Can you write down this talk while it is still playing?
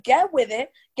get with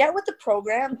it. Get with the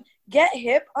program. Get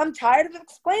hip. I'm tired of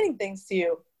explaining things to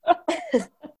you.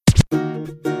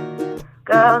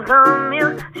 Girls on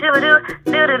mute,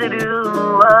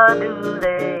 do-do-do-do-do-do, what do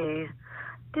they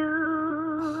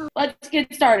do? Let's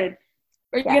get started.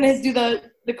 We're going to do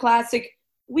the classic,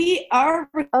 we are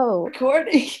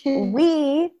recording.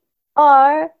 We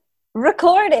are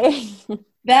recording.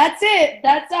 That's it.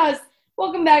 That's us.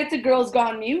 Welcome back to Girls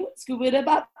Gone Mute.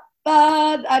 Scuba-da-ba-ba.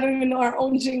 I don't even know our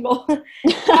own jingle.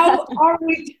 How are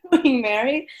we doing,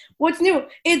 Mary? What's new?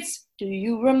 It's, do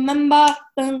you remember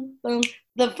the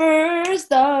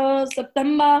 1st of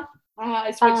September?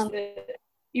 I switched it,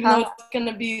 even though it's going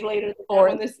to be later than that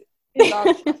when this is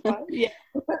on. Yeah.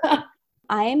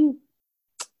 I'm,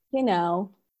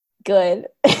 good.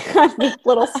 I'm a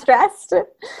little stressed,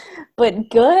 but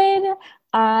good.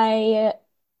 I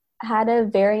had a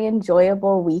very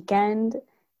enjoyable weekend,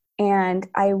 and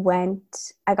I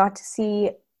got to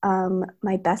see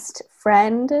my best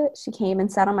friend. She came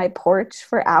and sat on my porch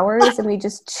for hours, and we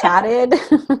just chatted.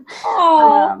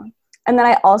 And then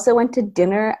I also went to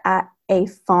dinner at a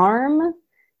farm,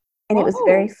 and it was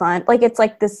very fun. Like, it's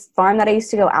like this farm that I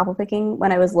used to go apple picking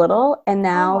when I was little, and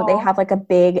now they have like a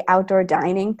big outdoor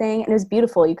dining thing, and it was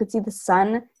beautiful. You could see the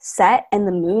sun set and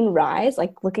the moon rise,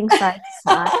 like looking side to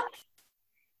side.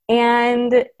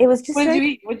 And it was just What did you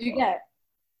eat? What did you get?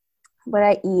 What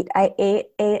I eat? I ate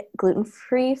a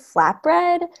gluten-free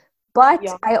flatbread, but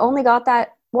I only got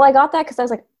that. Well, I got that because I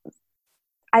was like,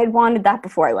 I wanted that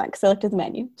before I went because I looked at the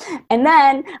menu. And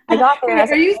then I got there.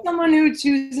 Are you someone who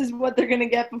chooses what they're going to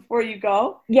get before you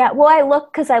go? Yeah, well, I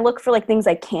look for like things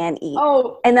I can eat.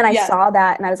 And then I saw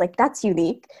that and I was like, that's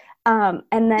unique. And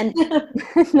then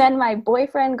and then my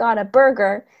boyfriend got a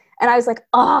burger, and I was like,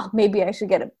 maybe I should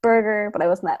get a burger, but I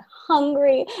wasn't that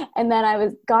hungry. And then I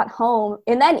got home,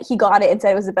 and then he got it and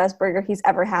said it was the best burger he's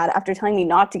ever had after telling me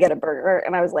not to get a burger.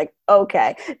 And I was like,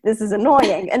 okay, this is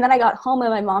annoying. And then I got home, and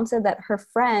my mom said that her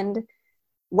friend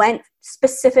went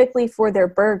specifically for their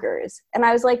burgers. And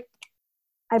I was like,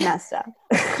 I messed up.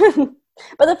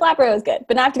 But the flatbread was good.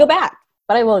 But now I have to go back.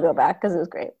 But I will go back because it was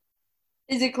great.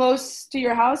 Is it close to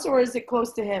your house, or is it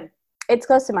close to him? It's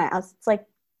close to my house. It's like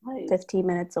 15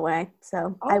 minutes away,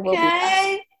 so I will be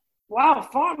back. Wow,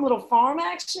 little farm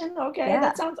action. Okay,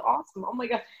 that sounds awesome. Oh my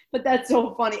god, but that's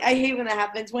so funny. I hate when that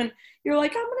happens, when you're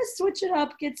like, I'm gonna switch it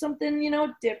up, get something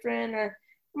different, or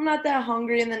I'm not that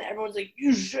hungry, and then everyone's like,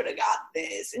 you should have got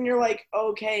this, and you're like,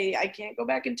 okay, I can't go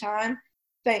back in time.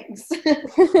 Thanks.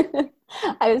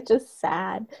 I was just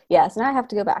sad. Yes, now I have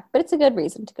to go back, but it's a good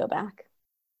reason to go back.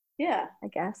 Yeah, I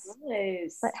guess.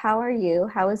 Nice. But how are you?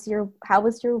 How was your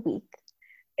week?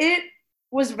 It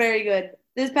was very good.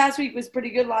 This past week was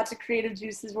pretty good. Lots of creative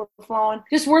juices were flowing.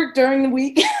 Just worked during the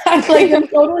week. I'm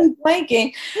totally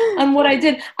blanking on what I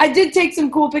did. I did take some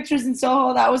cool pictures in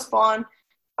Soho. That was fun.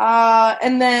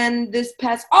 And then this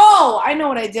past, I know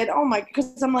what I did. Oh my,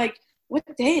 because I'm like, what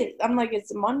day is it? I'm like,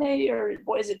 it's Monday or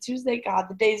what is it, Tuesday? God,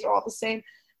 the days are all the same.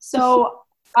 So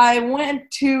I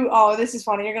went to, this is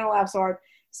funny. You're going to laugh so hard.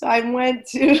 So I went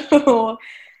to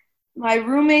my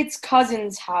roommate's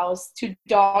cousin's house to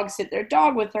dog sit their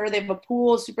dog with her. They have a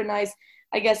pool, super nice.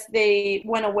 I guess they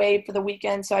went away for the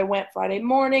weekend, so I went Friday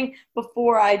morning.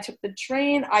 Before I took the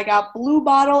train, I got Blue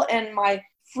Bottle, and my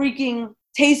freaking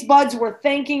taste buds were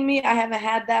thanking me. I haven't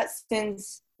had that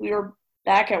since we were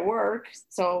back at work,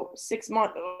 so 6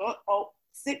 months.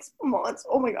 6 months.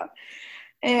 Oh my god.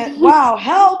 And wow,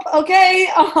 help. Okay.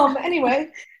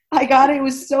 Anyway, I got it. It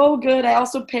was so good. I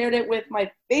also paired it with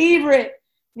my favorite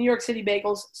New York City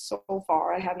bagels so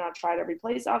far. I have not tried every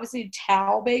place. Obviously,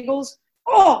 Tao bagels.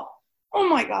 Oh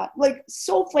my God. Like,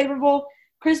 so flavorful.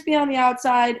 Crispy on the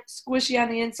outside, squishy on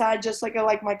the inside, just like I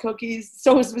like my cookies.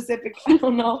 So specific. I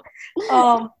don't know.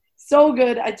 So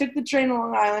good. I took the train to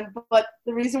Long Island, but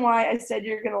the reason why I said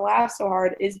you're going to laugh so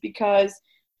hard is because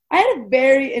I had a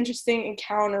very interesting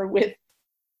encounter with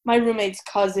my roommate's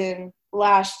cousin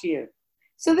last year.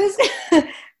 So this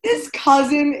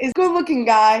cousin is a good-looking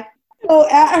guy. So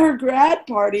at her grad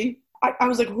party, I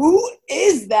was like, who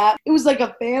is that? It was like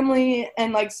a family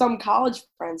and like some college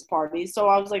friends party. So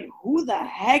I was like, who the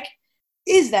heck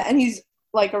is that? And he's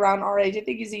like around our age. I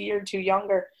think he's a year or two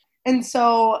younger. And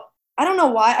so I don't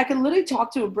know why. I could literally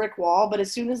talk to a brick wall, but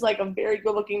as soon as like a very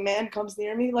good-looking man comes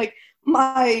near me, like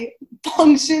my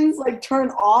functions like turn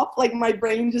off. Like my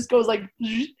brain just goes like,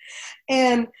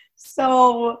 and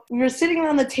so we were sitting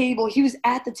around the table. He was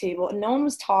at the table and no one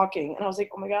was talking. And I was like,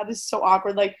 oh my God, this is so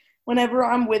awkward. Like whenever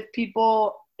I'm with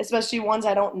people, especially ones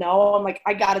I don't know, I'm like,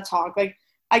 I got to talk. Like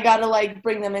I got to like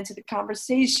bring them into the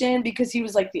conversation because he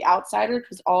was like the outsider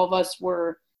because all of us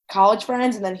were college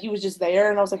friends, and then he was just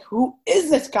there, and I was like, who is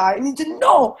this guy? I need to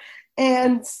know.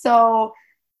 And so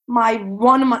my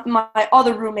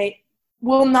other roommate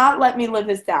will not let me live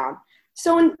this down.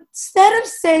 So instead of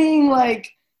saying like,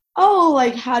 oh,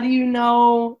 like, how do you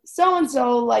know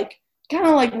so-and-so, like, kind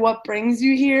of like what brings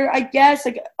you here, I guess,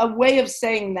 like a way of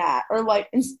saying that, or like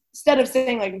instead of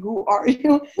saying like, who are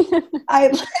you, I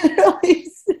literally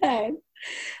said,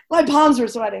 my palms were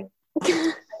sweating.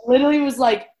 I literally was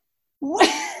like, what?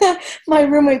 My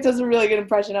roommate does a really good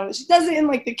impression of it. She does it in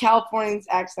like the Californians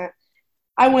accent.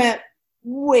 I went,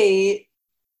 wait,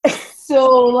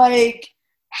 so like,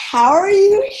 how are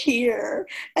you here?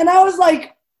 And I was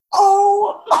like,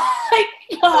 oh my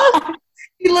God.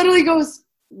 He literally goes,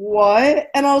 what?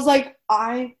 And I was like,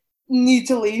 I need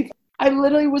to leave. I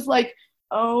literally was like,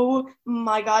 oh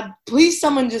my God, please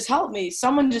someone just help me.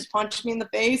 Someone just punched me in the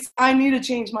face. I need to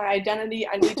change my identity.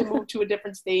 I need to move to a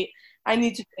different state. I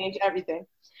need to change everything.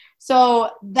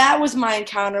 So that was my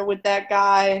encounter with that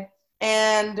guy.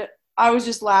 And I was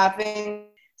just laughing.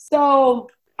 So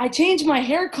I changed my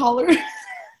hair color.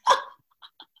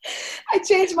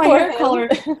 Color.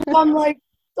 So I'm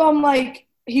like,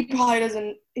 he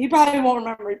probably won't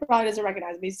remember. He probably doesn't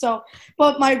recognize me. So,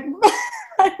 but my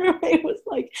roommate was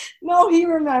like, no, he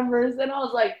remembers. And I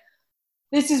was like,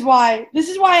 this is why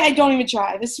I don't even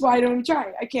try.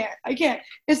 I can't.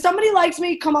 If somebody likes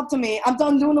me, come up to me. I'm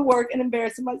done doing the work and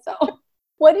embarrassing myself.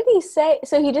 What did he say?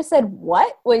 So he just said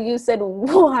what? When you said,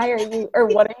 why are you, or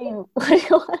what are you?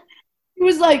 He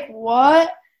was like,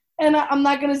 what? And I'm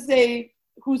not going to say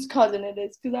whose cousin it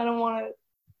is because I don't want to,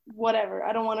 whatever.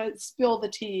 I don't want to spill the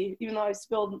tea, even though I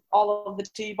spilled all of the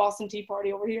tea, Boston Tea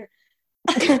Party over here.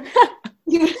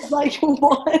 He was like,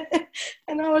 what?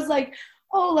 And I was like,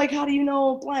 oh, like, how do you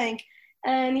know blank?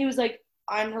 And he was like,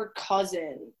 I'm her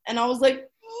cousin. And I was like,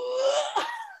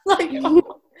 like,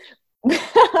 oh.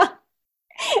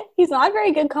 He's not a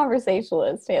very good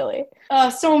conversationalist, Haley.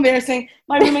 So embarrassing.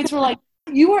 My roommates were like,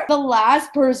 you are the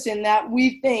last person that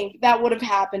we think that would have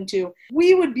happened to.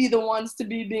 We would be the ones to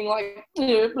be being like,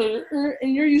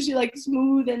 and you're usually like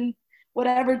smooth and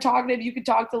whatever, talkative. You could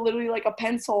talk to literally like a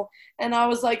pencil. And I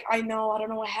was like, I know, I don't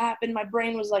know what happened. My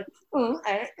brain was like,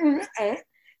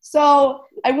 So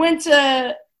I went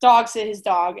to dog sit his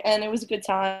dog, and it was a good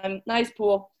time. Nice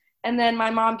pool. And then my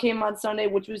mom came on Sunday,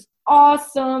 which was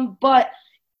awesome. But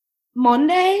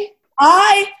Monday,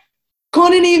 I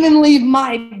couldn't even leave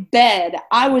my bed.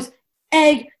 I was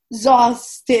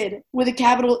exhausted with a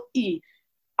capital E.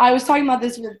 I was talking about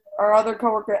this with our other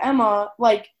coworker, Emma.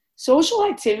 Like, social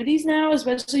activities now,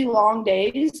 especially long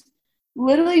days,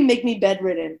 literally make me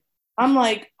bedridden. I'm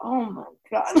like, oh my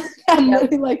God. I'm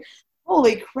literally like,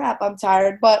 holy crap, I'm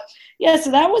tired. But yeah, so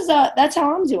that was that's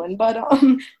how I'm doing. But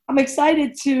I'm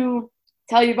excited to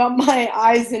tell you about my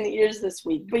eyes and ears this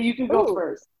week. But you can go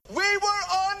first. We were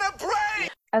on a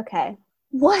break. Okay.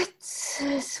 What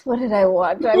did I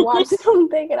watch? I watched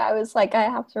something and I was like, I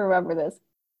have to remember this.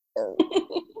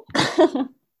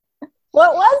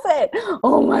 What was it?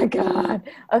 Oh my God.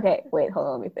 Okay, wait, hold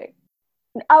on, let me think.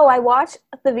 Oh, I watched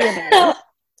the VMAs.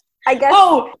 I guess.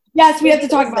 Oh, yes, we have to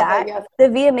talk about that. Yes. The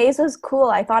VMAs was cool.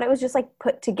 I thought it was just like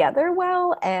put together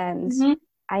well, and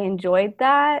I enjoyed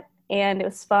that, and it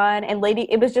was fun. And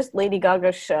it was just Lady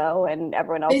Gaga's show, and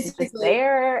everyone else was just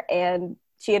there, and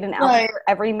she had an outfit for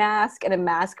every mask and a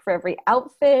mask for every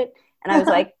outfit, and I was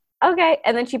like, okay.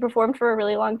 And then she performed for a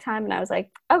really long time, and I was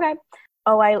like, okay.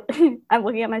 Oh, I'm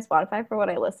looking at my Spotify for what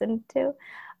I listened to.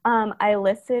 I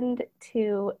listened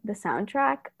to the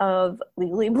soundtrack of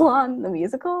Legally Blonde, the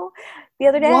musical, the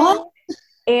other day. What?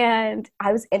 And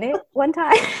I was in it one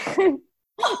time.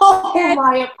 Oh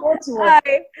my, of course you were.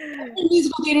 The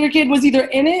musical theater kid was either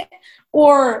in it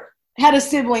or had a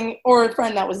sibling or a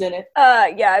friend that was in it.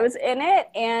 Yeah, I was in it,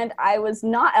 and I was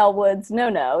not Elle Woods.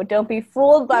 No, don't be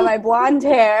fooled by my blonde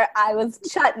hair. I was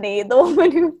Chutney, the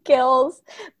woman who kills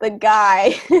the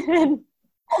guy. Oh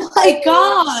my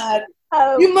God.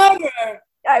 You murderer.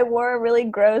 I wore a really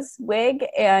gross wig,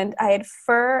 and I had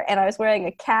fur, and I was wearing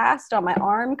a cast on my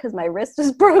arm because my wrist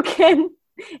was broken.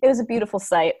 It was a beautiful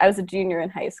sight. I was a junior in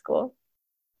high school.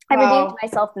 I redeemed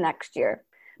myself the next year,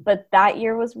 but that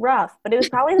year was rough. But it was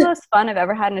probably the most fun I've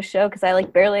ever had in a show because I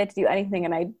like barely had to do anything,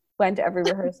 and I went to every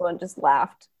rehearsal and just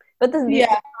laughed. But the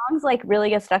songs like really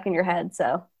get stuck in your head,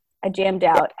 so I jammed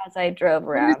out as I drove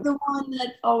around. Here's the one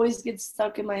that always gets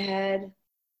stuck in my head.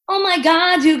 Oh my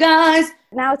God, you guys.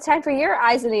 Now it's time for your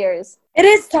eyes and ears. It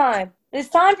is time. It's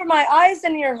time for my eyes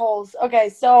and ear holes. Okay,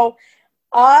 so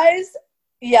eyes,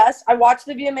 yes, I watched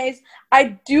the VMAs.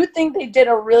 I do think they did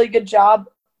a really good job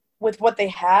with what they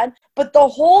had. But the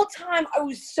whole time I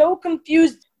was so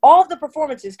confused all of the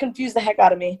performances confused the heck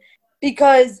out of me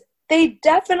because they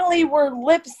definitely were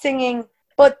lip singing,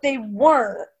 but they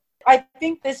weren't. I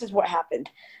think this is what happened.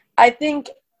 I think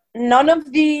none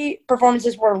of the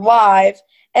performances were live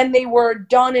and they were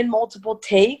done in multiple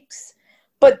takes,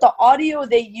 but the audio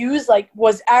they used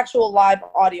was actual live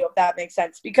audio, if that makes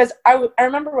sense. Because I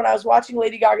remember when I was watching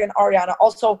Lady Gaga and Ariana,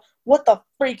 also, what the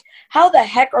freak? How the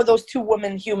heck are those two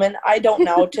women human? I don't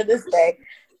know to this day.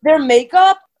 Their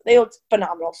makeup, they looked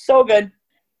phenomenal. So good.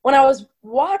 When I was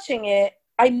watching it,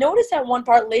 I noticed at one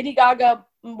part Lady Gaga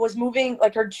was moving,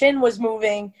 her chin was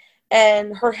moving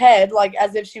and her head,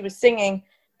 as if she was singing,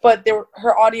 but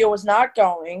her audio was not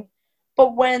going.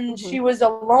 But when she was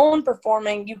alone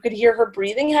performing, you could hear her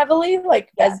breathing heavily,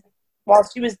 as while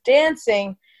she was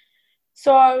dancing.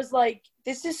 So I was like,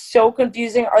 this is so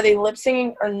confusing. Are they lip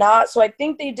singing or not? So I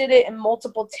think they did it in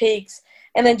multiple takes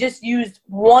and then just used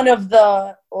one of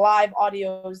the live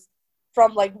audios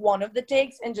from one of the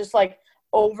takes and just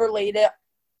overlaid it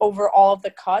over all of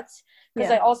the cuts.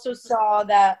 Because I also saw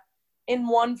that in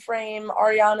one frame,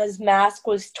 Ariana's mask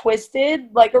was twisted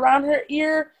around her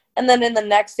ear, and then in the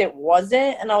next it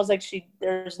wasn't. And I was like,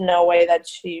 there's no way that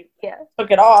she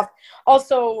took it off.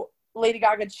 Also, Lady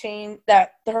Gaga changed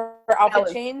her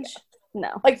outfit changed.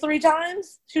 No. 3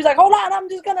 times. She was like, hold on, I'm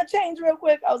just gonna change real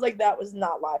quick. I was like, that was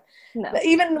not live. No.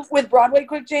 Even with Broadway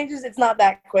quick changes, it's not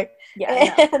that quick.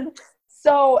 Yeah. And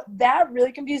so that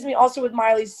really confused me. Also with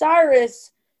Miley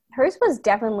Cyrus, hers was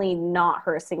definitely not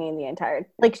her singing the entire,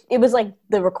 it was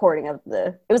the recording of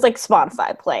it was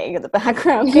Spotify playing in the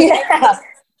background. Yeah.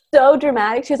 So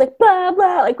dramatic. She was like, blah,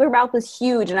 blah. Her mouth was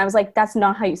huge. And I was like, that's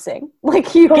not how you sing. You can't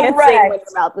sing when your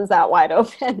mouth is that wide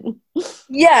open.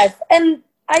 Yes. And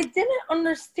I didn't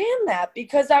understand that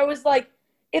because I was like,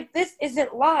 if this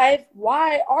isn't live,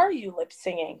 why are you lip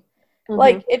singing?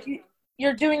 If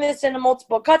you're doing this in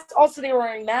multiple cuts. Also, they were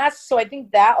wearing masks. So I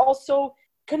think that also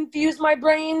confused my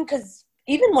brain because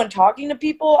even when talking to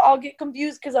people, I'll get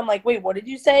confused because I'm like, wait, what did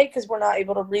you say? Because we're not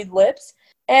able to read lips.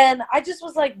 And I just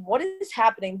was like, what is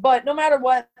happening? But no matter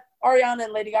what, Ariana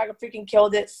and Lady Gaga freaking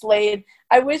killed it, slayed.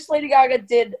 I wish Lady Gaga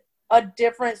did a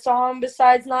different song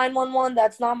besides 911.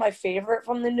 That's not my favorite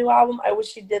from the new album. I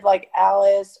wish she did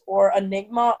Alice or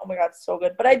Enigma. Oh my God, so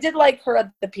good. But I did like her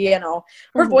at the piano.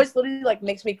 Her voice literally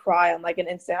makes me cry on an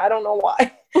instant. I don't know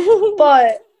why.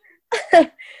 But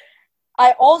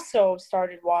I also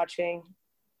started watching.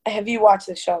 Have you watched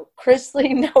the show?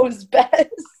 Chrisley Knows Best.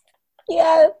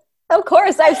 Yes. Of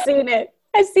course, I've seen it.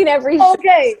 I've seen every show.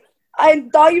 Okay. I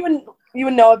thought you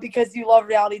would know it because you love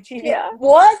reality TV. Yeah.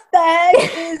 What the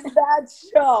heck is that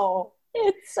show?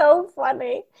 It's so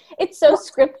funny. It's so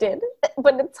scripted,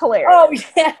 but it's hilarious. Oh,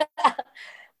 yeah.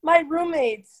 My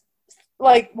roommates,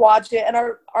 watch it. And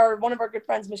our one of our good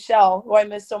friends, Michelle, who I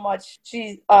miss so much,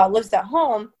 she lives at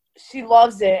home. She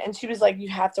loves it. And she was like, you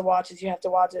have to watch this. You have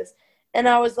to watch this. And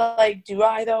I was like, do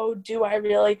I, though? Do I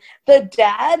really? The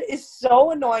dad is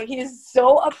so annoying. He is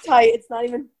so uptight. It's not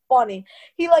even funny.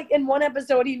 He, in one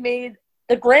episode, he made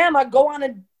the grandma go on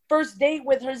a first date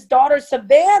with his daughter,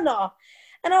 Savannah.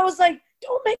 And I was like,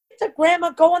 don't make the grandma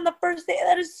go on the first date.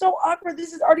 That is so awkward.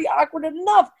 This is already awkward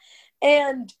enough.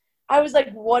 And I was like,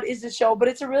 what is the show? But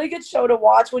it's a really good show to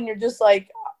watch when you're just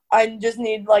I just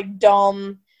need,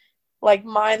 dumb,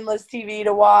 mindless TV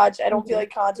to watch. I don't feel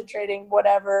like concentrating,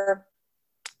 whatever.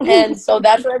 And so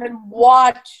that's what I've been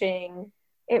watching.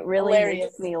 It really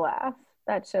makes me laugh.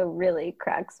 That show really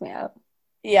cracks me up.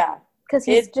 Yeah. Because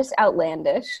he's just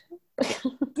outlandish.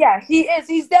 Yeah, he is.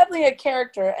 He's definitely a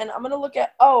character. And I'm going to look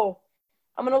at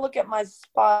my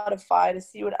Spotify to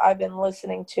see what I've been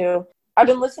listening to. I've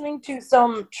been listening to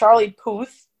some Charlie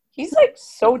Puth. He's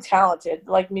so talented,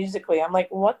 musically. I'm like,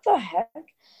 what the heck?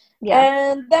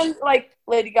 Yeah. And then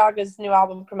Lady Gaga's new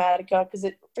album, Chromatica, because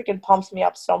it freaking pumps me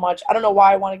up so much. I don't know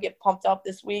why I want to get pumped up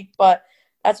this week, but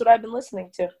that's what I've been listening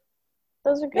to.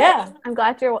 Those are good. Yeah. I'm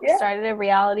glad you started a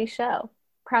reality show.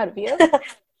 Proud of you.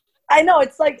 I know.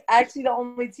 It's actually the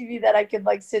only TV that I could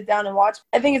sit down and watch.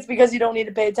 I think it's because you don't need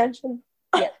to pay attention.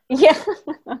 Yeah.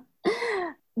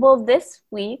 Well, this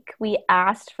week we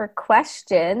asked for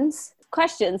questions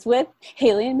with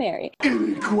Haley and Mary.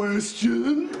 Any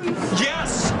questions?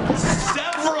 Yes,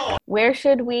 several. Where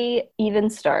should we even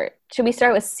start? Should we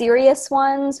start with serious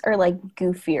ones or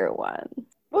goofier ones?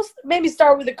 We'll maybe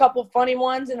start with a couple funny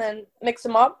ones and then mix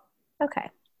them up. Okay.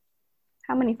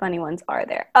 How many funny ones are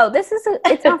there? Oh,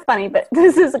 it's not funny, but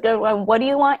this is a good one. What do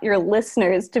you want your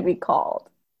listeners to be called?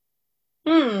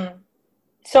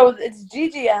 So it's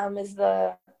GGM is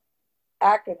the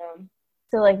acronym.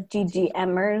 So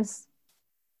GGMers?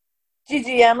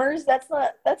 GGMers? That's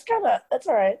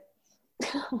all right.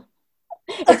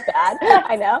 It's bad.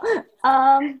 I know.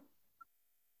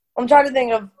 I'm trying to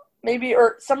think of maybe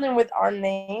or something with our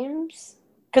names.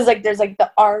 Because, like, there's, like,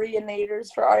 the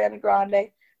Arianators for Ariana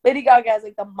Grande. Lady Gaga has,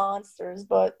 like, the monsters,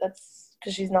 but that's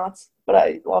because she's nuts. But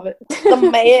I love it. The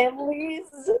Malies.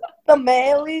 The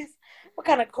Malies. What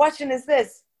kind of question is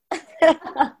this?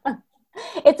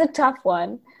 It's a tough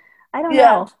one. I don't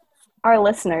know. Our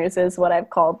listeners is what I've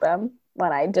called them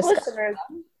when I discuss Listeners.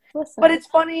 Listeners. But it's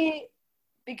funny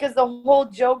because the whole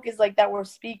joke is, like, that we're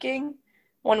speaking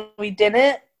when we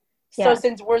didn't. So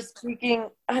since we're speaking,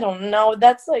 I don't know.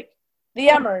 That's, like, the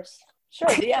Emmers. Sure,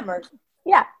 the Emmers.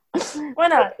 Yeah. Why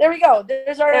not? There we go.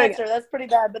 There's our answer. That's pretty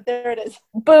bad, but there it is.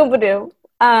 Boom-ba-doo.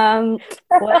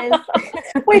 What is...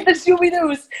 Wait, the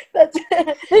Shooby-Doos. That's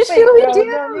the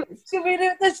Shooby-Doos.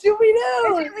 Shooby-Doo. The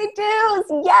Shooby-Doos. The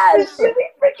Shooby-Doos. Yes. The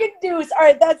Shooby-freaking-Doos. All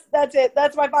right, that's it.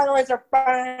 That's my final answer.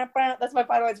 That's my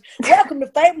final answer. Welcome to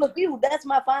Family Feud. That's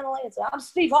my final answer. I'm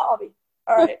Steve Harvey.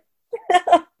 All right.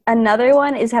 Another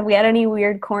one is, have we had any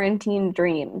weird quarantine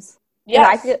dreams?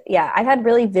 Yes. I've had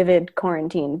really vivid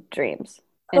quarantine dreams.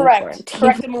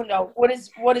 Correct, Mundo. What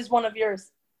is one of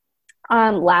yours?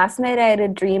 Last night I had a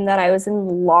dream that I was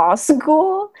in law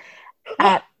school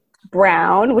at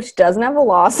Brown, which doesn't have a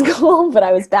law school, but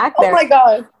I was back there. Oh my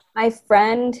God. My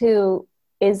friend who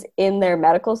is in their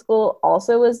medical school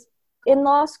also was in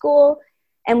law school,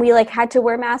 and we like had to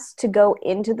wear masks to go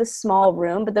into the small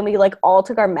room, but then we like all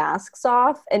took our masks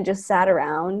off and just sat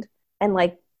around and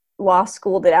like law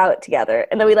schooled it out together,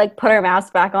 and then we like put our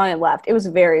masks back on and left. It was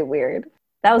very weird.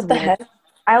 That was weird.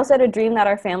 I also had a dream that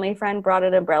our family friend brought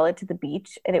an umbrella to the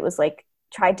beach, and it was like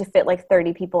tried to fit like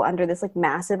 30 people under this like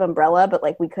massive umbrella, but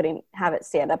like we couldn't have it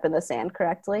stand up in the sand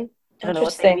correctly. I don't know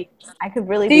what I could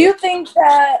really do you think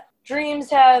that dreams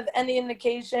have any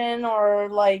indication or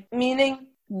like meaning?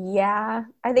 Yeah,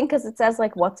 I think because it says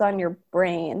like what's on your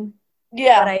brain.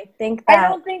 Yeah, but I think that I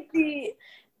don't think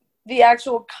the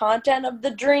actual content of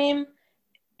the dream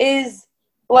is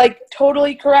like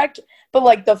totally correct, but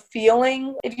like the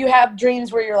feeling, if you have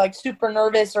dreams where you're like super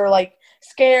nervous or like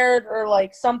scared or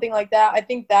like something like that, I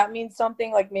think that means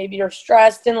something, like maybe you're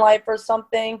stressed in life or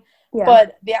something. Yeah.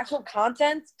 But the actual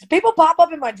content, people pop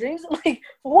up in my dreams. I'm like,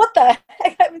 what the heck?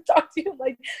 I haven't talked to you in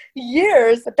like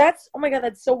years. But that's, oh my God,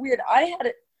 that's so weird. I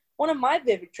had one of my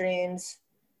vivid dreams.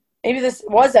 Maybe this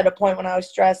was at a point when I was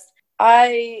stressed.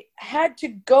 I had to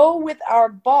go with our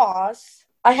boss.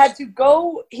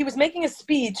 He was making a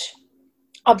speech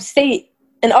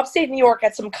in upstate New York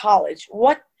at some college.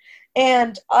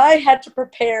 And I had to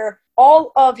prepare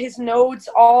all of his notes,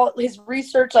 all his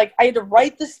research. Like, I had to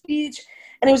write the speech,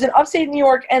 and it was in upstate New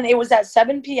York, and it was at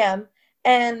 7 p.m.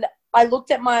 And I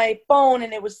looked at my phone,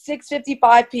 and it was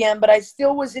 6:55 p.m., but I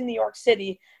still was in New York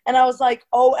City. And I was like,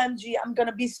 OMG, I'm going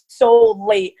to be so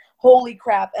late. Holy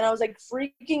crap. And I was like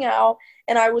freaking out,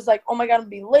 and I was like, oh my God, I'm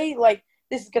going to be late. Like,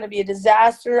 this is going to be a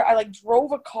disaster. I like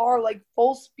drove a car like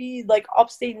full speed, like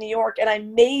upstate New York, and I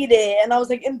made it. And I was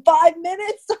like, in 5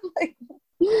 minutes? I'm like,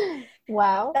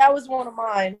 wow. That was one of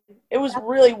mine. It was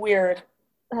really weird.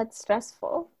 That's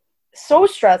stressful. So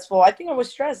stressful. I think I was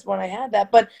stressed when I had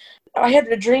that, but I had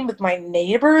a dream with my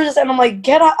neighbors, and I'm like,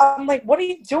 get out. I'm like, what are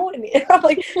you doing? And I'm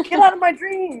like, get out of my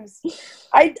dreams.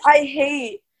 I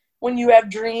hate when you have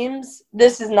dreams.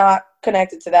 This is not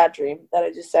connected to that dream that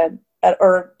I just said,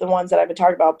 or the ones that I've been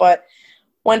talking about, but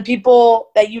when people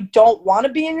that you don't want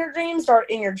to be in your dreams are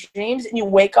in your dreams, and you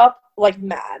wake up like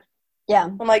mad. Yeah.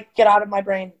 I'm like, get out of my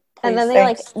brain. Please, and then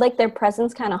they like their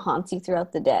presence kind of haunts you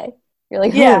throughout the day. You're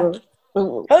like, yeah.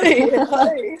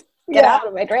 Hey. Get out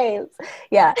of my dreams.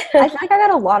 Yeah. I feel like I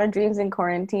got a lot of dreams in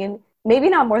quarantine. Maybe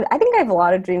not more. I think I have a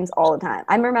lot of dreams all the time.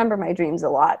 I remember my dreams a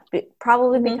lot,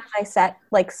 probably because I set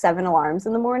like 7 alarms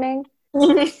in the morning.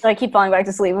 So I keep falling back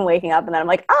to sleep and waking up, and then I'm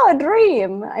like, oh, a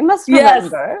dream. I must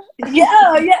remember.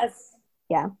 Yes.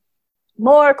 Yeah.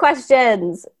 More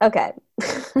questions. Okay.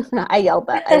 I yelled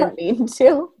that. I didn't mean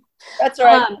to. That's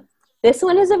right. This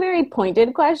one is a very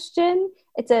pointed question.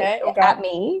 It's at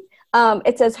me.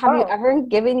 It says, have you ever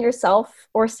given yourself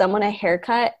or someone a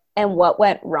haircut, and what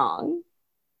went wrong?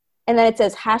 And then it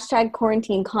says hashtag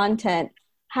quarantine content,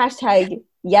 hashtag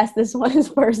yes, this one is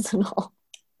personal.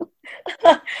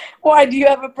 Why, do you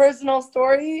have a personal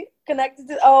story connected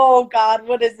to? Oh God,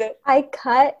 what is it? I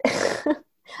cut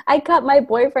my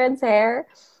boyfriend's hair,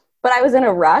 but I was in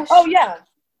a rush. Oh yeah,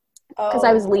 because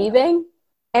I was leaving,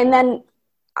 and then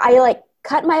I like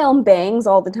cut my own bangs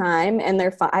all the time, and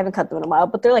they're fine. I haven't cut them in a while,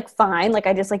 but they're like fine. Like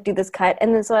I just like do this cut,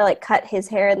 and then so I like cut his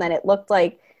hair, and then it looked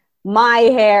like my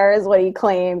hair is what he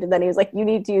claimed. And then he was like, you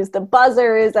need to use the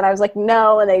buzzers. And I was like,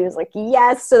 no. And then he was like,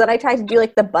 yes. So then I tried to do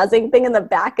like the buzzing thing in the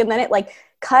back, and then it like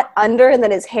cut under, and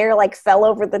then his hair like fell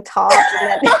over the top.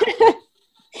 And then,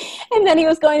 and then he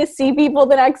was going to see people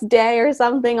the next day or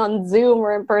something on Zoom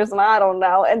or in person. I don't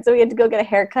know. And so he had to go get a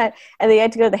haircut, and then he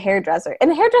had to go to the hairdresser. And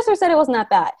the hairdresser said it wasn't that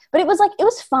bad, but it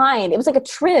was fine. It was like a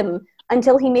trim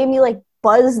until he made me like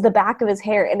buzz the back of his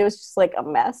hair, and it was just like a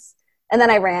mess. And then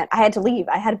I ran. I had to leave.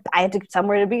 I had to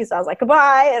somewhere to be. So I was like,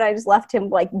 goodbye. And I just left him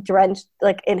like drenched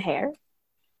like in hair.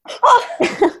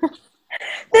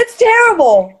 That's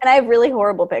terrible. And I have really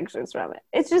horrible pictures from it.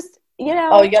 It's just, you know,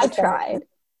 Oh, you gotta I tried.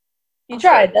 You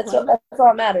tried. That's all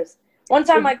that matters. One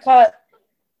time I cut.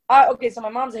 So my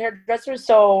mom's a hairdresser,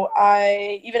 so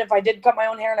even if I did cut my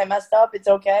own hair and I messed up, it's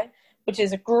okay, which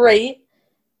is great.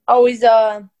 Always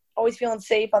feeling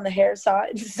safe on the hair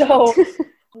side. So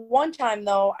one time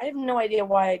though, I have no idea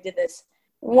why I did this.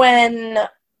 When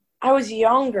I was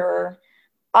younger,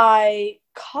 I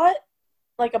cut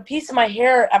like a piece of my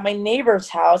hair at my neighbor's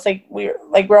house. Like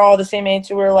we're all the same age,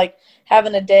 so we were like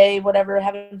having a day, whatever,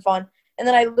 having fun. And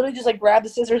then I literally just like grabbed the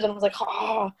scissors and was like,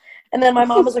 oh. And then my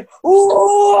mom was like,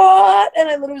 what? And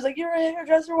I literally was like, you're a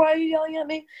hairdresser, why are you yelling at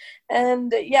me?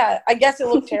 And yeah, I guess it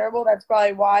looked terrible. That's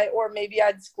probably why. Or maybe I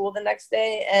had school the next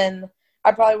day and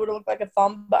I probably would have looked like a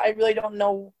thumb, but I really don't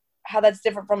know how that's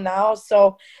different from now.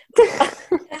 So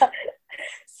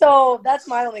so that's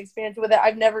my only experience with it.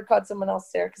 I've never cut someone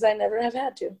else's hair because I never have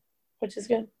had to, which is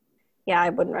good. Yeah, I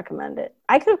wouldn't recommend it.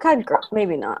 I could have cut,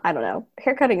 maybe not. I don't know.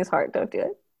 Hair cutting is hard. Don't do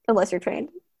it unless you're trained.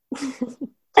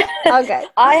 Okay.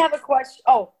 I have a question.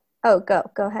 Oh, go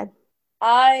ahead.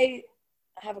 I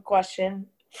have a question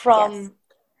from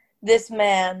this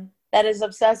man that is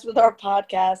obsessed with our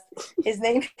podcast. His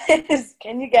name is,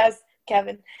 can you guess,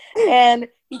 Kevin? And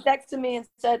he texted me and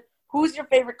said, who's your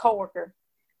favorite coworker?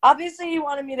 Obviously, he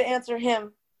wanted me to answer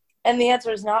him, and the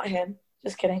answer is not him.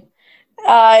 Just kidding.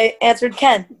 I answered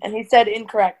Ken, and he said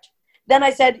incorrect. Then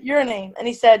I said, your name, and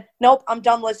he said, nope, I'm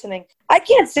done listening. I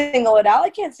can't single it out. I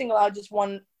can't single out just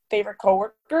one favorite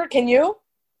coworker. Can you?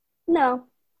 No.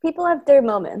 People have their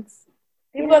moments.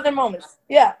 People have their moments.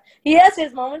 Yeah. He has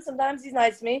his moments. Sometimes he's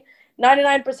nice to me.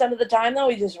 99% of the time, though,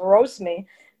 he just roasts me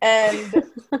and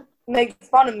makes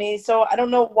fun of me. So I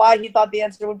don't know why he thought the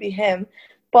answer would be him.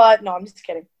 But no, I'm just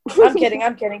kidding. I'm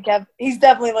kidding, Kev. He's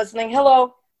definitely listening.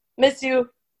 Hello. Miss you.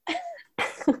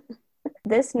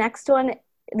 This next one,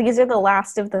 these are the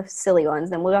last of the silly ones.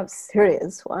 Then we'll have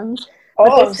serious ones.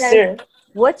 Oh, serious.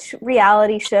 Which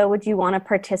reality show would you want to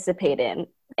participate in?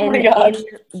 And Oh in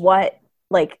what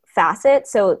like facet?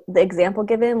 So the example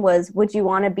given was, would you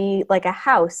want to be like a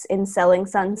house in Selling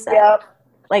Sunset? Yep.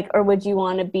 Like, or would you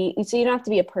want to be, so you don't have to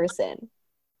be a person.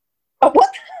 What?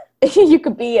 You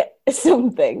could be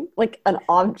something, like an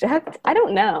object. I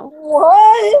don't know.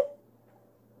 What?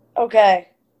 Okay.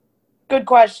 Good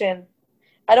question.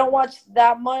 I don't watch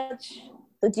that much.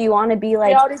 Do you want to be like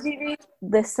reality TV?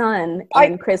 The Sun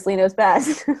and Chris Lee Knows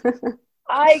Best?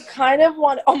 I kind of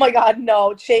want, oh my God,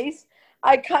 no, Chase.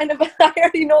 I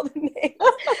already know the name.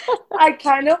 I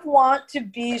kind of want to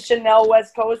be Chanel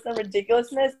West Coast and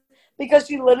Ridiculousness because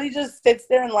she literally just sits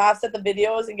there and laughs at the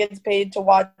videos and gets paid to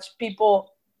watch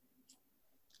people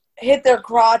hit their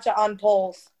crotch on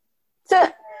poles. So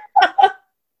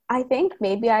I think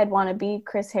maybe I'd want to be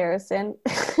Chris Harrison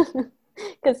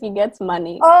because he gets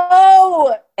money.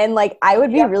 Oh! And like, I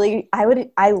would be really,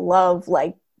 I'd love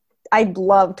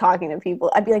talking to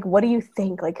people. I'd be like, what do you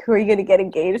think? Like, who are you going to get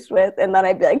engaged with? And then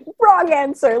I'd be like, wrong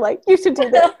answer. Like, you should do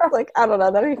this. Like, I don't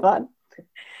know. That'd be fun.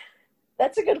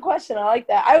 That's a good question. I like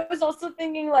that. I was also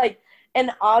thinking like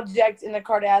an object in the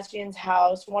Kardashians'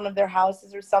 house, one of their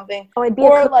houses or something. Oh, I'd be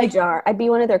a cookie jar. I'd be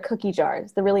one of their cookie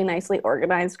jars, the really nicely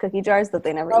organized cookie jars that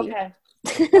they never eat. Okay.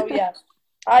 Oh, yeah.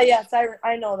 Yes,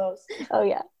 I know those. Oh,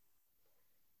 yeah.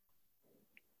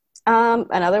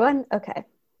 Another one? Okay.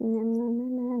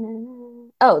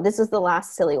 Oh, this is the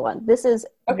last silly one. This is,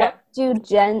 okay.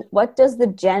 What does the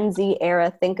Gen Z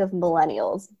era think of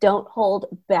millennials? Don't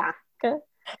hold back.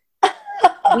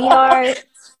 We are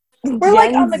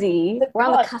Gen Z. We're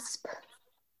on the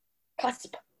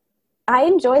cusp. I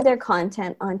enjoy their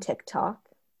content on TikTok.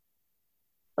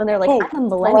 When they're like, I'm a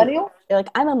millennial. They're like,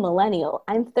 I'm a millennial.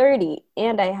 I'm 30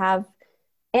 and I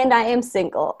am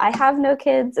single. I have no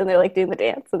kids. And they're like doing the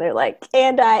dance. And they're like,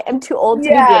 and I am too old to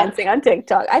be dancing on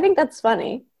TikTok. I think that's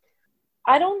funny.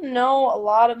 I don't know a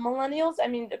lot of millennials. I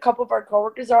mean, a couple of our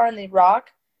coworkers are and they rock.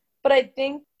 But I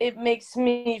think it makes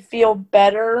me feel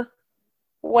better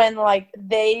when like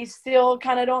they still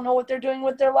kind of don't know what they're doing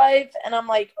with their life. And I'm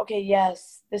like, okay,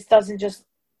 yes, this doesn't just,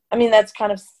 I mean, that's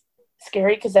kind of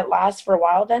scary because it lasts for a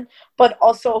while then, but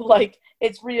also like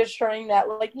it's reassuring that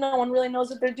like no one really knows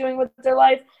what they're doing with their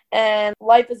life, and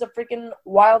life is a freaking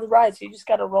wild ride, so you just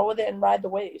got to roll with it and ride the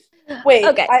wave. Wait,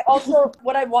 Okay. I also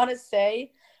what I want to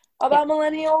say about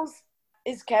millennials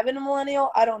is Kevin a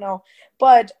millennial? I don't know,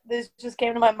 but this just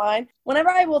came to my mind. Whenever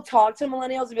I will talk to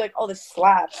millennials, they'll be like, "Oh, this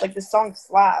slaps! Like this song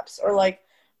slaps," or like,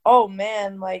 "Oh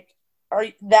man, like,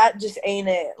 that just ain't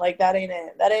it? Like that ain't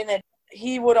it? That ain't it."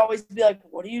 He would always be like,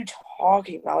 "What are you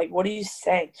talking about? Like, what are you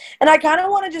saying?" And I kind of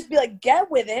want to just be like, "Get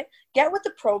with it. Get with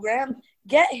the program.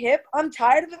 Get hip. I'm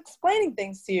tired of explaining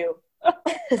things to you."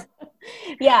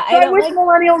 Yeah, So I wish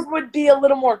millennials would be a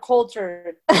little more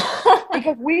cultured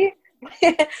because we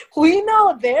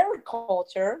know their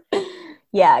culture.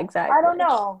 Yeah, exactly. I don't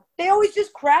know. They always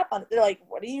just crap on it. They're like,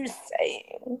 "What are you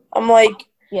saying?" I'm like,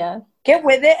 yeah, get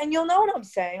with it and you'll know what I'm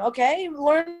saying, okay?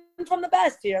 Learn from the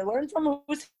best here. Learn from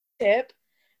who's hip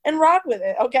and rock with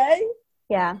it, okay?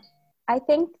 yeah. I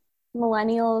think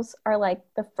millennials are like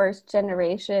the first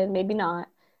generation, maybe not,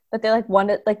 but they're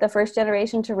like the first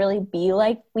generation to really be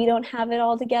like, we don't have it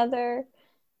all together.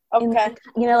 Okay. And, like,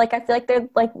 you know, like I feel like they're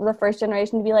like the first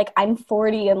generation to be like, I'm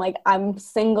 40 and like I'm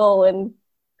single, and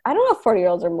I don't know if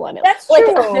 40-year-olds are millennials. That's like,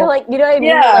 true. They're like, you know what I mean?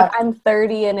 Yeah. They're like, I'm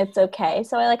 30 and it's okay.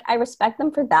 So I respect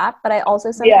them for that, but I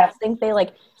also sometimes think they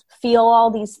like feel all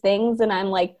these things, and I'm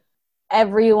like,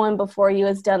 everyone before you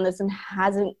has done this and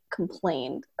hasn't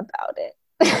complained about it.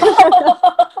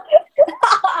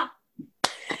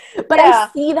 But I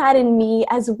see that in me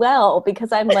as well,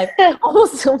 because I'm like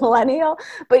almost a millennial.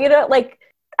 But you know, like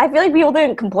I feel like people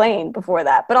didn't complain before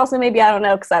that. But also maybe, I don't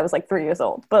know, because I was like 3 years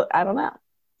old. But I don't know.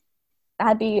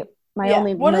 That'd be my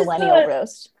only millennial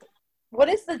roast. What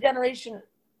is the generation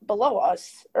below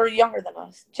us or younger than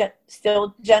us?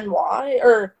 Still Gen Y?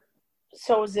 Or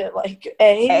so is it like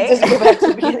A? Just go back to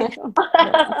the beginning.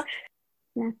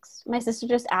 Next. My sister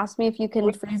just asked me if you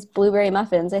can freeze blueberry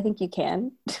muffins. I think you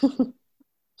can.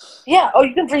 Yeah. Oh,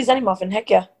 you can freeze any muffin. Heck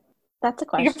yeah. That's a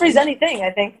question. You can freeze anything, I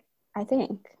think.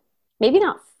 Maybe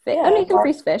not fish. Yeah, oh, no, you can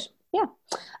freeze fish. Yeah.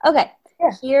 Okay.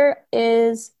 Yeah. Here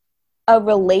is a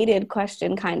related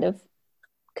question, kind of.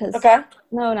 Okay.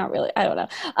 No, not really. I don't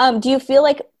know. Do you feel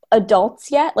like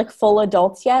adults yet? Like full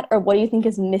adults yet? Or what do you think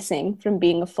is missing from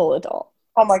being a full adult?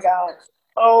 Oh, my God.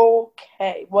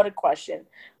 Okay. What a question.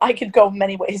 I could go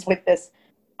many ways with this.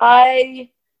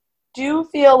 I do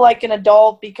feel like an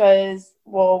adult because,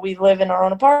 well, we live in our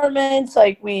own apartments.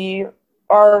 Like, we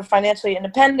are financially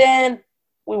independent.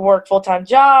 We work full-time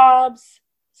jobs.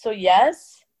 So,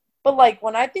 yes. But, like,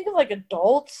 when I think of, like,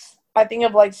 adults, I think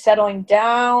of, like, settling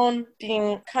down,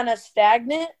 being kind of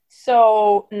stagnant.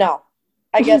 So, no.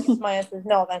 I guess my answer is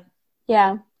no, then.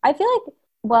 Yeah. I feel like,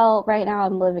 well, right now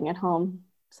I'm living at home,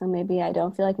 so maybe I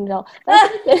don't feel like an adult.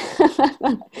 But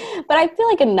I feel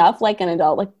like enough like an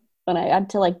adult. Like, when I had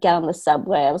to like get on the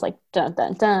subway, I was like, dun,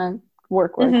 dun, dun,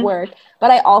 work.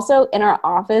 But I also, in our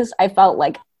office, I felt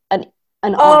like an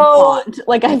enfant.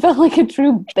 Like, I felt like a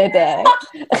true bebe.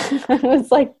 I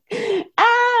was like,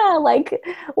 like,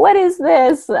 what is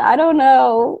this? I don't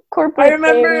know. Corporate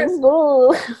things.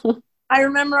 I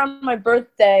remember on my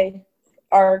birthday,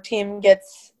 our team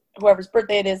gets whoever's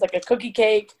birthday it is, like a cookie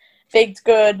cake, baked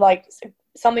good, like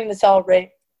something to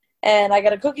celebrate. And I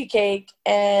got a cookie cake,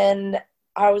 and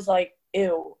I was like,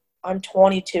 ew, I'm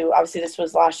 22. Obviously, this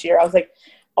was last year. I was like,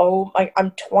 oh my,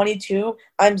 I'm 22.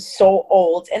 I'm so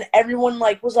old. And everyone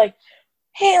like was like,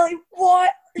 Haley,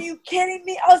 what? Are you kidding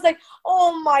me? I was like,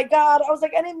 oh my God. I was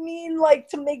like, I didn't mean like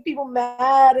to make people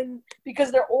mad and because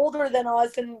they're older than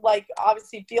us and like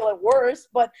obviously feel it worse.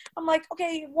 But I'm like,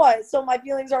 okay, what? So my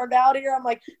feelings aren't out here. I'm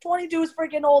like, 22 is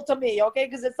freaking old to me, okay?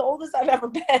 Because it's the oldest I've ever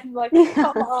been. Like,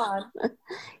 come on.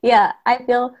 Yeah, I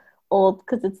feel old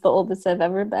because it's the oldest I've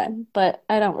ever been. But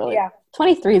I don't really. Yeah.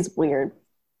 23 is weird.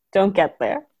 Don't get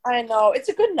there. I know. It's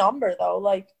a good number though,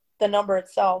 like the number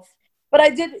itself. But I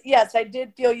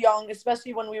did feel young,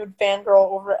 especially when we would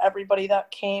fangirl over everybody that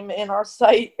came in our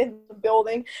site in the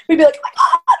building. We'd be like,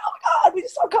 oh my God, we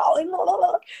just saw Colin.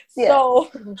 Yeah. So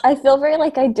I feel very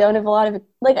like I don't have a lot of,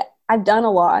 like, I've done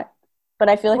a lot, but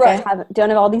I feel like I don't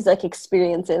have all these, like,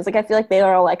 experiences. Like, I feel like they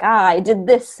are all like, I did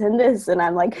this and this, and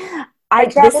I'm like,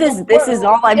 this is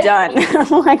all I've done.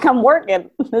 Like, I'm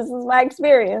working. This is my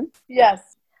experience. Yes.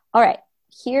 All right.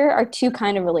 Here are two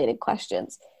kind of related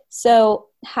questions. So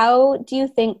how do you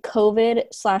think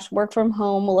COVID/work from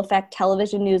home will affect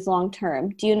television news long term?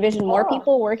 Do you envision more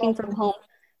people working from home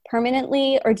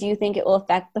permanently, or do you think it will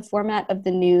affect the format of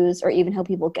the news or even how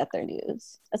people get their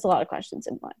news? That's a lot of questions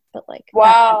in one, but like,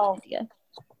 wow.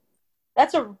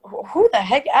 That's who the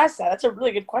heck asked that? That's a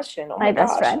really good question. Oh my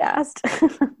best friend asked.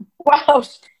 Wow.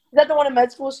 that the one in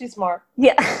med school? She's smart.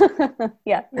 Yeah.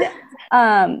 Yeah.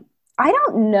 I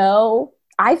don't know.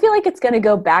 I feel like it's going to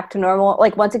go back to normal.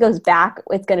 Like once it goes back,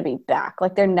 it's going to be back.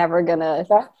 Like they're never going to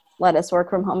let us work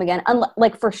from home again.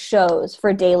 Like for shows,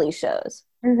 for daily shows.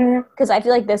 Because I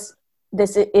feel like this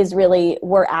is really,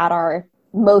 we're at our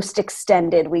most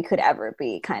extended we could ever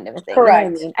be kind of a thing. Correct. You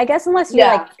know what I mean? I guess unless you're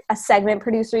like a segment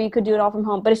producer, you could do it all from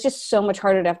home, but it's just so much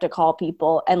harder to have to call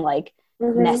people and like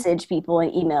message people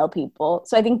and email people.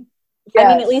 So I think, I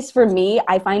mean, at least for me,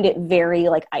 I find it very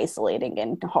like isolating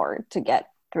and hard to get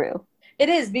through. It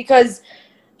is, because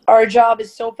our job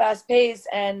is so fast paced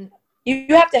and you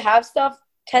have to have stuff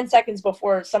 10 seconds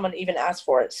before someone even asks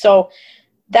for it. So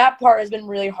that part has been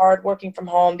really hard working from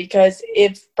home, because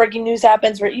if breaking news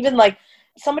happens or even like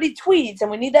somebody tweets and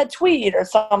we need that tweet or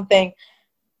something,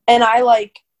 and I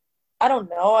don't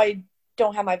know, I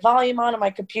don't have my volume on my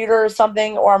computer or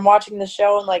something, or I'm watching the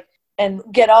show and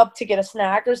get up to get a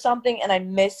snack or something and I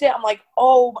miss it, I'm like,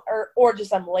 oh, or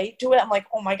just I'm late to it, I'm like,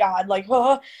 oh my God, like,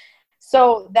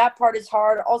 so that part is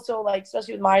hard. Also, like,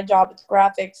 especially with my job, it's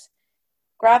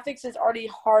graphics is already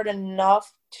hard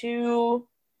enough to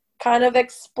kind of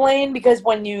explain, because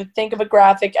when you think of a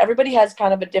graphic, everybody has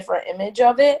kind of a different image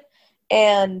of it.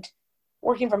 And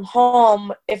working from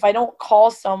home, if I don't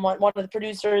call someone, one of the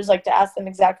producers, like to ask them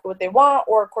exactly what they want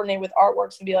or coordinate with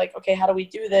artworks and be like, okay, how do we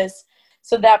do this?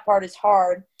 So that part is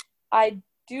hard. I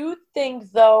do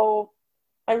think, though,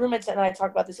 my roommates and I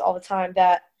talk about this all the time,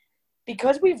 that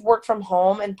because we've worked from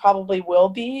home and probably will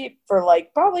be for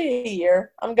like probably a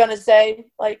year, I'm going to say,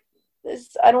 like,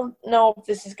 this, I don't know if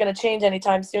this is going to change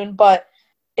anytime soon, but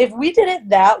if we did it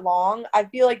that long, I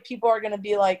feel like people are going to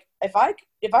be like, if I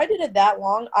did it that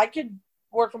long, I could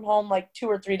work from home like 2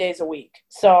 or 3 days a week.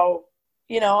 So,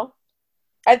 you know,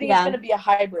 I think it's going to be a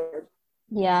hybrid.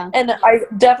 Yeah. And I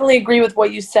definitely agree with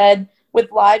what you said.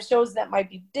 With live shows, that might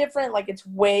be different. Like,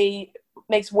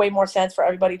 makes way more sense for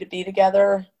everybody to be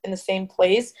together in the same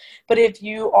place. But if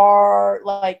you are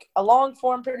like a long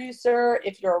form producer,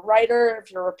 if you're a writer,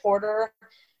 if you're a reporter,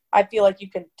 I feel like you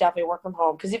can definitely work from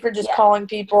home. Because if you're just calling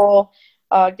people,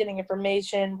 getting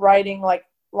information, writing like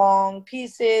long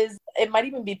pieces, it might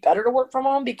even be better to work from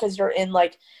home, because you're in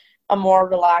like a more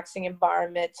relaxing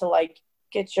environment to like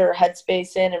get your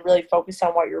headspace in and really focus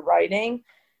on what you're writing.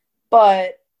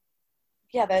 But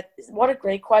yeah, what a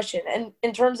great question. And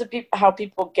in terms of how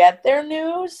people get their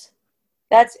news,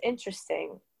 that's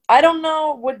interesting. I don't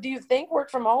know. What do you think?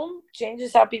 Work from home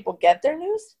changes how people get their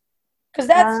news? Because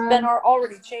that's been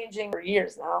already changing for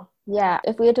years now. Yeah.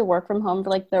 If we had to work from home for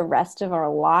like the rest of our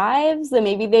lives, then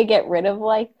maybe they get rid of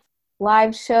like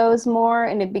live shows more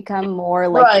and it become more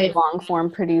like long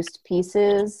form produced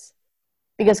pieces.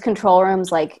 Because control rooms,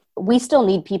 like, we still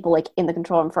need people like in the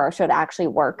control room for our show to actually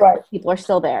work. Right. People are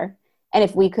still there. And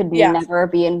if we could never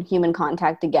be in human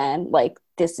contact again, like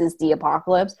this is the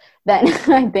apocalypse, then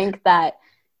I think that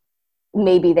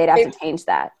maybe they'd have to change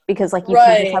that, because like you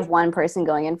can't just have one person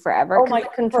going in forever. Oh my,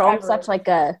 control is such like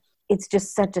it's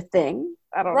just such a thing.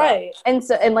 I don't know. And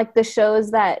so, and like the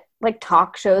shows that like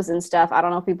talk shows and stuff, I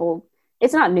don't know if people,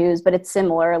 it's not news, but it's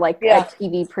similar, like a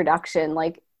TV production.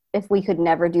 Like if we could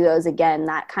never do those again,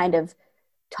 that kind of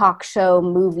talk show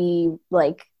movie,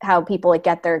 like how people like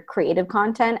get their creative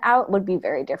content out, would be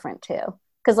very different too.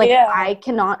 Because like I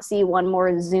cannot see one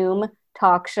more Zoom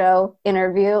talk show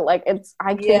interview. Like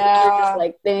I think just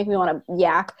like they make me want to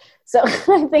yak. So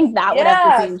I think that would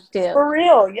have to change too. For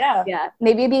real,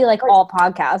 maybe it'd be like all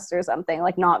podcasts or something,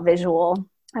 like not visual.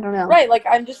 I don't know. Right, like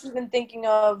I'm just even thinking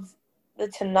of the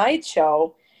Tonight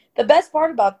Show. The best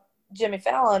part about Jimmy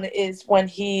Fallon is when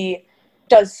he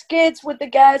does skits with the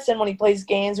guests and when he plays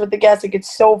games with the guests. It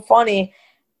gets so funny.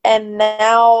 And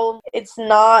now it's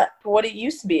not what it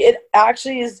used to be. It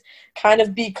actually is kind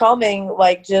of becoming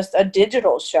like just a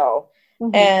digital show.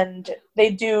 And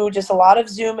they do just a lot of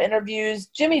Zoom interviews.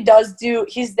 Jimmy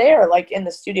he's there like in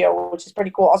the studio, which is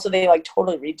pretty cool. Also, they like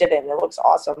totally redid it and it looks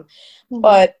awesome.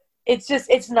 But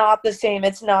it's not the same.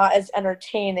 It's not as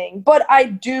entertaining. But I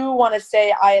do want to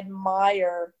say I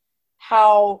admire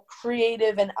how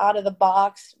creative and out of the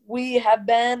box we have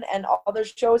been and other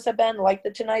shows have been, like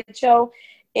the Tonight Show,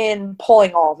 in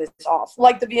pulling all this off,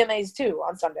 like the VMAs too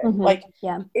on Sunday. Like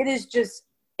it is just,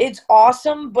 it's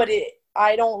awesome, but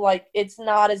it's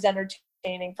not as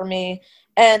entertaining for me,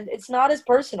 and it's not as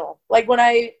personal. Like when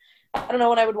I don't know,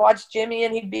 when I would watch Jimmy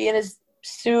and he'd be in his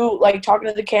suit like talking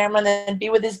to the camera and then be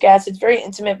with his guests, it's very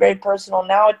intimate, very personal.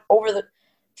 Now over the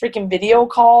freaking video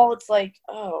call, it's like,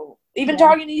 oh, even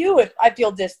talking to you, I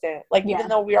feel distant. Like even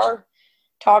though we are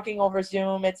talking over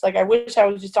Zoom, it's like I wish I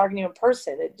was just talking to you in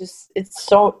person. It's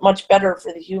so much better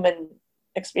for the human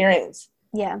experience.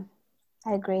 Yeah.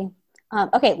 I agree.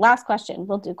 Okay, last question.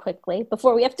 We'll do quickly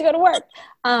before we have to go to work.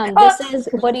 This is,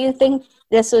 what do you think?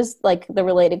 This was like the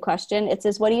related question. It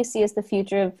says, what do you see as the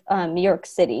future of New York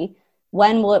City?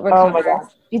 When will it recover? Oh my God.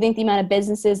 Do you think the amount of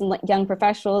businesses and young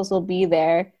professionals will be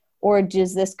there? Or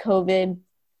does this COVID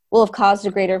will have caused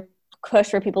a greater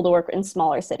push for people to work in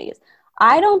smaller cities?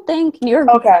 I don't think New York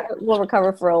will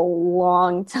recover for a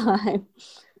long time.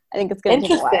 I think it's going to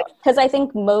take a while. Because I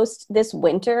think this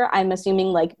winter, I'm assuming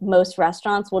like most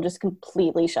restaurants will just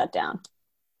completely shut down.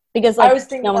 Because like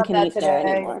no one can eat there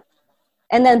anymore.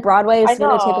 And then Broadway is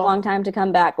going to take a long time to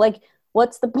come back. Like,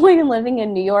 what's the point in living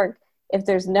in New York if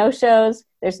there's no shows,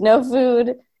 there's no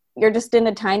food, you're just in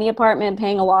a tiny apartment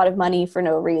paying a lot of money for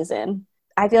no reason?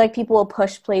 I feel like people will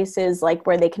push places like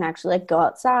where they can actually like go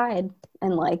outside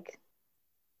and like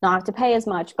not have to pay as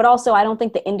much. But also, I don't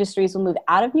think the industries will move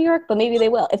out of New York, but maybe they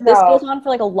will. If this goes on for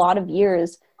like a lot of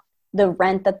years, the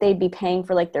rent that they'd be paying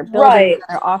for like their buildings and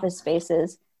their office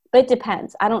spaces, but it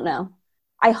depends. I don't know.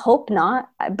 I hope not,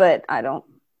 but I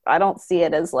don't see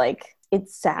it as like,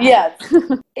 it's sad. Yeah,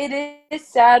 it is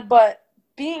sad, but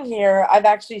being here, I've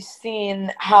actually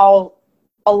seen how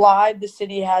alive the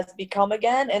city has become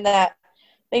again, and that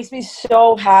makes me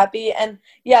so happy. And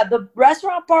yeah, the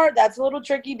restaurant part, that's a little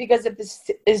tricky because if this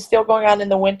is still going on in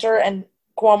the winter and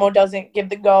Cuomo doesn't give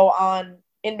the go on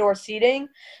indoor seating,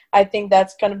 I think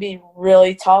that's going to be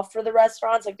really tough for the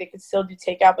restaurants. Like, they could still do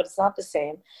takeout, but it's not the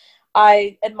same.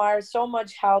 I admire so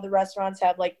much how the restaurants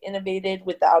have like innovated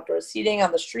with the outdoor seating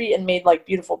on the street and made like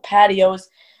beautiful patios.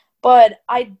 But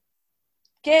I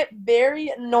get very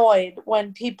annoyed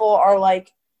when people are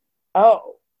like,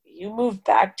 oh, you moved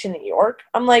back to New York?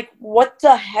 I'm like, what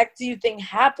the heck do you think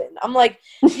happened? I'm like,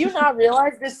 do you not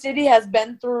realize this city has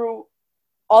been through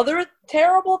other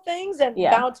terrible things and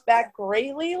bounced back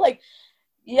greatly? Like,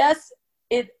 yes,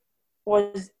 it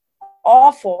was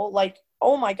awful. Like,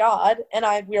 oh my God. And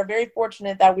we are very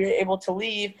fortunate that we were able to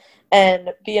leave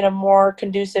and be in a more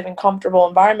conducive and comfortable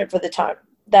environment for the time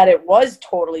that it was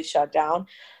totally shut down.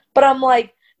 But I'm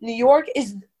like, New York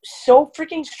is so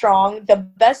freaking strong, the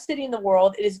best city in the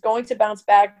world. It is going to bounce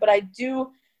back, but I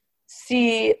do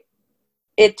see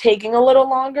it taking a little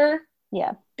longer.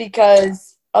 Yeah.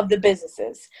 Because of the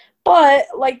businesses. But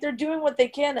like, they're doing what they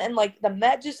can, and like the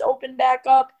Met just opened back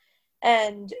up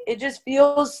and it just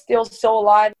feels still so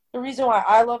alive. The reason why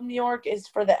I love New York is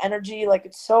for the energy. Like,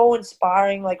 it's so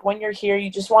inspiring. Like, when you're here, you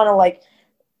just want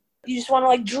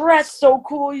to dress so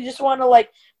cool. You just want to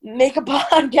like make a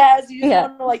podcast. You just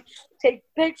want to like take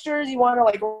pictures. You want to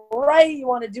like write. You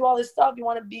want to do all this stuff. You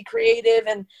want to be creative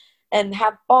and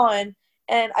have fun.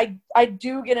 And I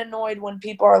do get annoyed when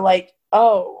people are like,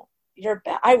 oh, you're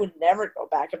back. I would never go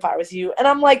back if I was you. And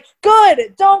I'm like,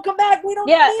 good, don't come back. We don't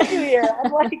need you here.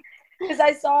 I'm like, because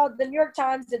I saw the New York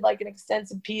Times did like an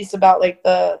extensive piece about like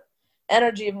the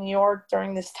energy of New York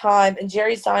during this time, and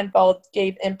Jerry Seinfeld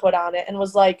gave input on it and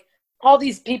was like, all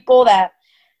these people that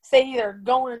say they're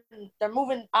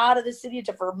moving out of the city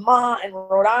to Vermont and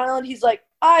Rhode Island. He's like,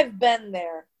 I've been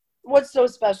there. What's so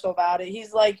special about it?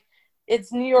 He's like,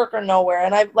 it's New York or nowhere.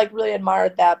 And I like really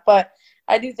admired that. But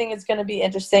I do think it's going to be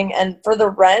interesting. And for the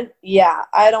rent,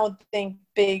 I don't think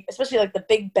especially like the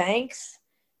big banks,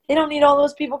 they don't need all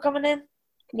those people coming in.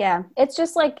 Yeah. I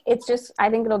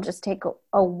think it'll just take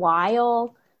a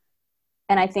while,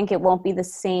 and I think it won't be the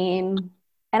same.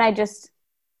 And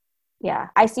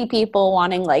I see people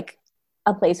wanting like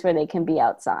a place where they can be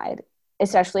outside,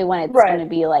 especially when it's going to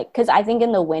be like, because I think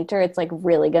in the winter it's like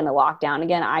really going to lock down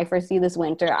again. I foresee this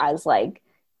winter as like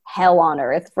hell on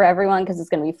earth for everyone, because it's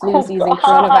going to be flu season.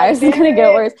 Coronavirus is going to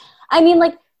get worse. I mean,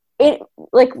 like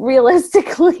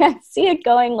realistically, I see it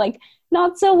going like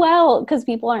not so well because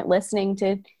people aren't listening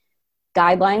to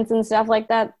guidelines and stuff like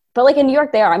that. But like in New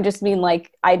York, I'm just being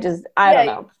like, I don't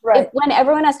know. Right. When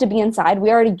everyone has to be inside, we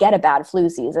already get a bad flu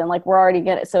season. Like, we're already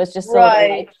getting it. So it's just so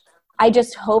like,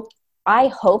 I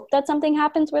hope that something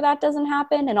happens where that doesn't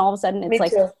happen. And all of a sudden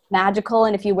it's magical.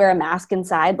 And if you wear a mask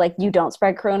inside, like, you don't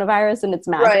spread coronavirus and it's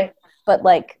magic. Right. But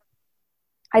like,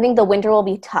 I think the winter will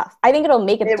be tough. I think it'll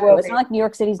make it through. It's not like New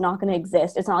York City's not going to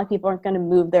exist. It's not like people aren't going to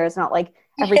move there. It's not like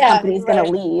every company's going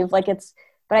to leave. Like,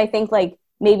 but I think like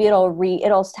maybe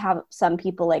it'll have some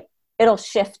people, like, it'll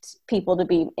shift people to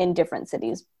be in different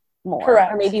cities more.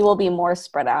 Correct. Or maybe we'll be more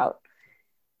spread out.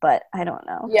 But I don't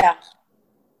know. Yeah.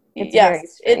 It's very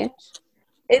strange.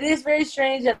 It is very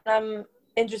strange, and I'm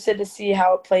interested to see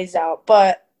how it plays out.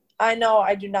 But I know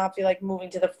I do not feel like moving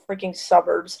to the freaking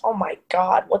suburbs. Oh my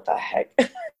God, what the heck?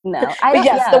 No.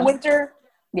 The winter.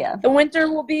 Yeah. The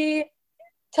winter will be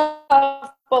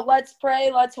tough, but let's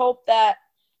pray. Let's hope that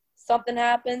something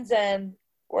happens and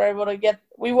we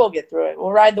will get through it.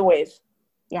 We'll ride the wave.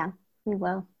 Yeah, we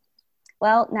will.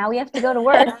 Well, now we have to go to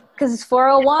work because it's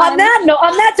 4:01. On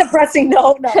that depressing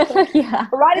note, no. Yeah.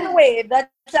 Riding the wave. That's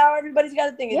how everybody's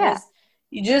got to think of this.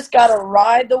 You just got to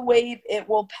ride the wave. It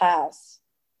will pass.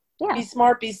 Yeah. Be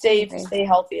smart, be safe, stay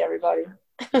healthy, everybody.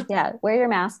 Yeah. Wear your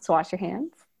masks, wash your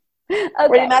hands. Okay.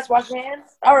 Wear your mask, wash your hands.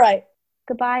 All right.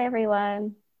 Goodbye,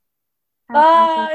 everyone. Bye.